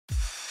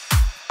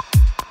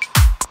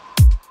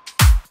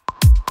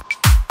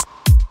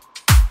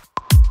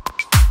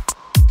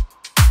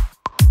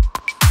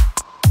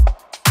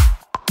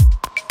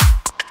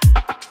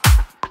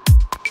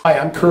Hi,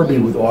 I'm Kirby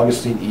with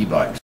Augustine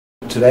e-bikes.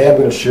 Today I'm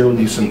going to share with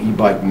you some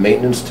e-bike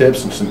maintenance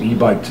tips and some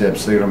e-bike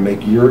tips that are going to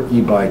make your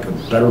e-bike a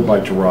better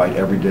bike to ride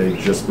every day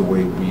just the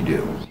way we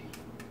do.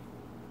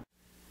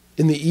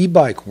 In the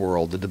e-bike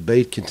world, the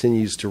debate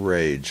continues to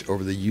rage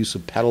over the use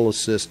of pedal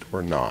assist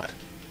or not.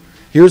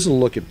 Here's a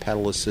look at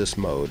pedal assist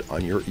mode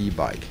on your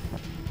e-bike.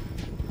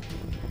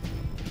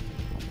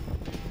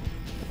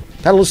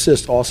 Pedal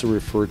assist, also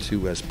referred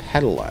to as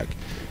pedelec,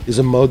 is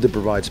a mode that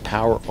provides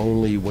power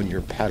only when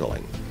you're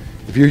pedaling.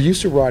 If you're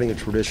used to riding a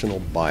traditional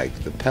bike,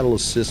 the pedal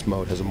assist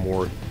mode has a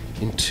more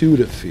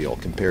intuitive feel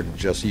compared to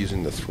just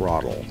using the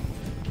throttle.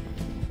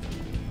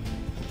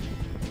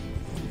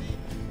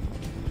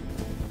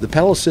 The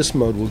pedal assist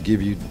mode will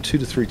give you 2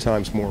 to 3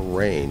 times more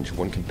range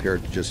when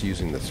compared to just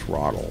using the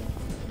throttle.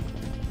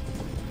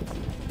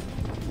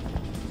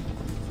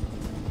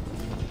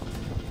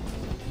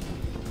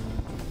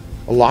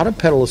 A lot of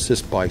pedal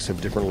assist bikes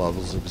have different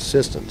levels of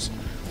assistance.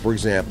 For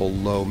example,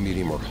 low,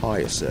 medium, or high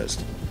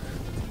assist.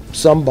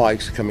 Some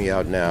bikes coming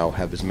out now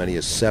have as many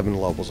as 7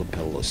 levels of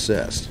pedal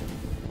assist.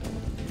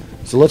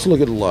 So let's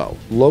look at low.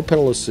 Low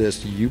pedal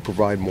assist, you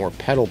provide more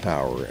pedal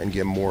power and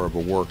get more of a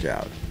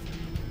workout.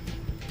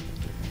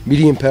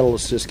 Medium pedal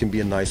assist can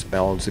be a nice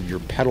balance of your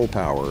pedal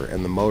power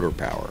and the motor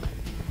power.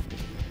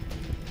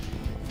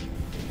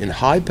 In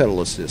high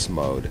pedal assist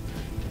mode,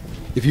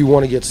 if you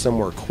want to get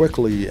somewhere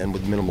quickly and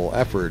with minimal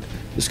effort,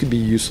 this could be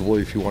useful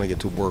if you want to get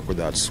to work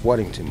without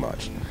sweating too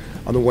much.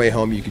 On the way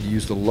home, you could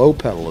use the low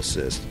pedal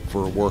assist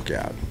for a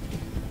workout.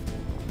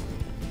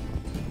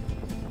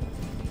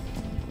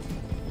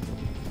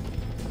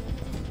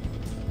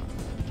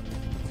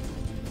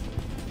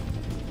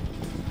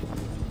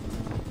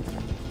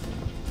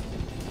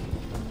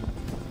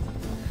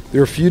 There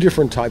are a few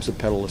different types of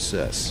pedal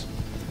assists: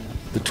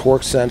 the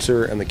torque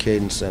sensor and the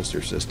cadence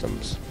sensor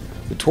systems.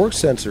 The torque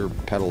sensor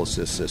pedal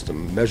assist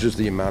system measures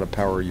the amount of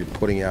power you're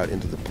putting out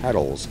into the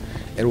pedals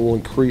and will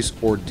increase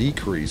or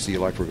decrease the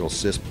electrical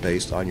assist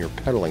based on your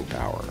pedaling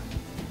power.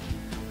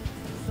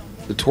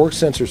 The torque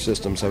sensor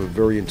systems have a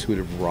very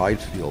intuitive ride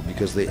feel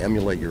because they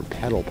emulate your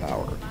pedal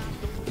power.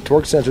 The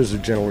torque sensors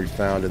are generally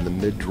found in the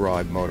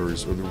mid-drive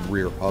motors or the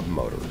rear hub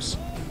motors.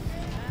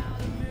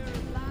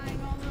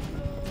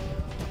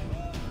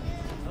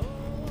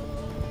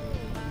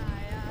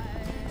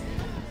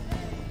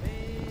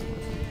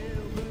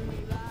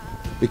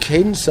 The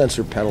Cadence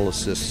Sensor pedal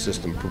assist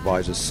system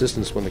provides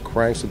assistance when the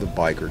cranks of the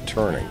bike are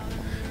turning.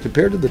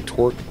 Compared to the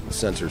torque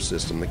sensor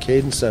system, the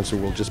Cadence Sensor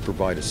will just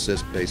provide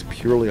assist based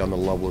purely on the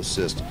level of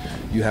assist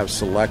you have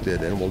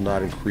selected and will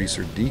not increase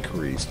or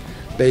decrease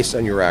based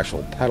on your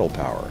actual pedal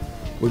power.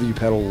 Whether you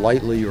pedal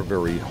lightly or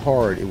very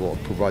hard, it will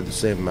provide the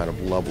same amount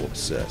of level of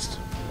assist.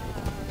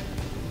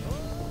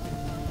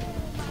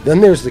 Then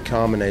there's the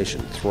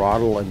combination,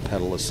 throttle and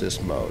pedal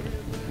assist mode.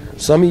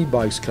 Some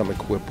e-bikes come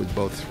equipped with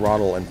both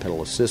throttle and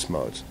pedal assist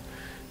modes.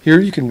 Here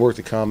you can work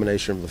the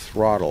combination of the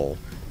throttle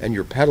and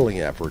your pedaling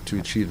effort to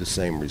achieve the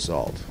same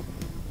result.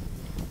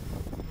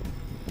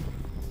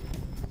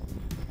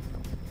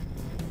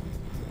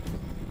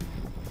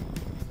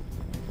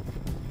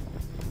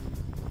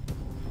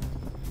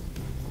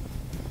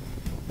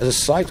 As a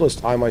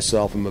cyclist, I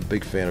myself am a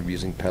big fan of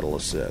using pedal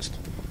assist.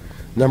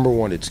 Number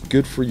 1, it's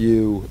good for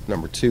you.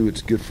 Number 2,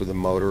 it's good for the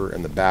motor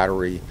and the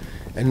battery.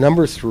 And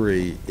number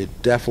 3,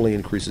 it definitely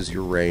increases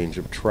your range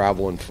of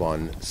travel and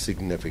fun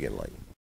significantly.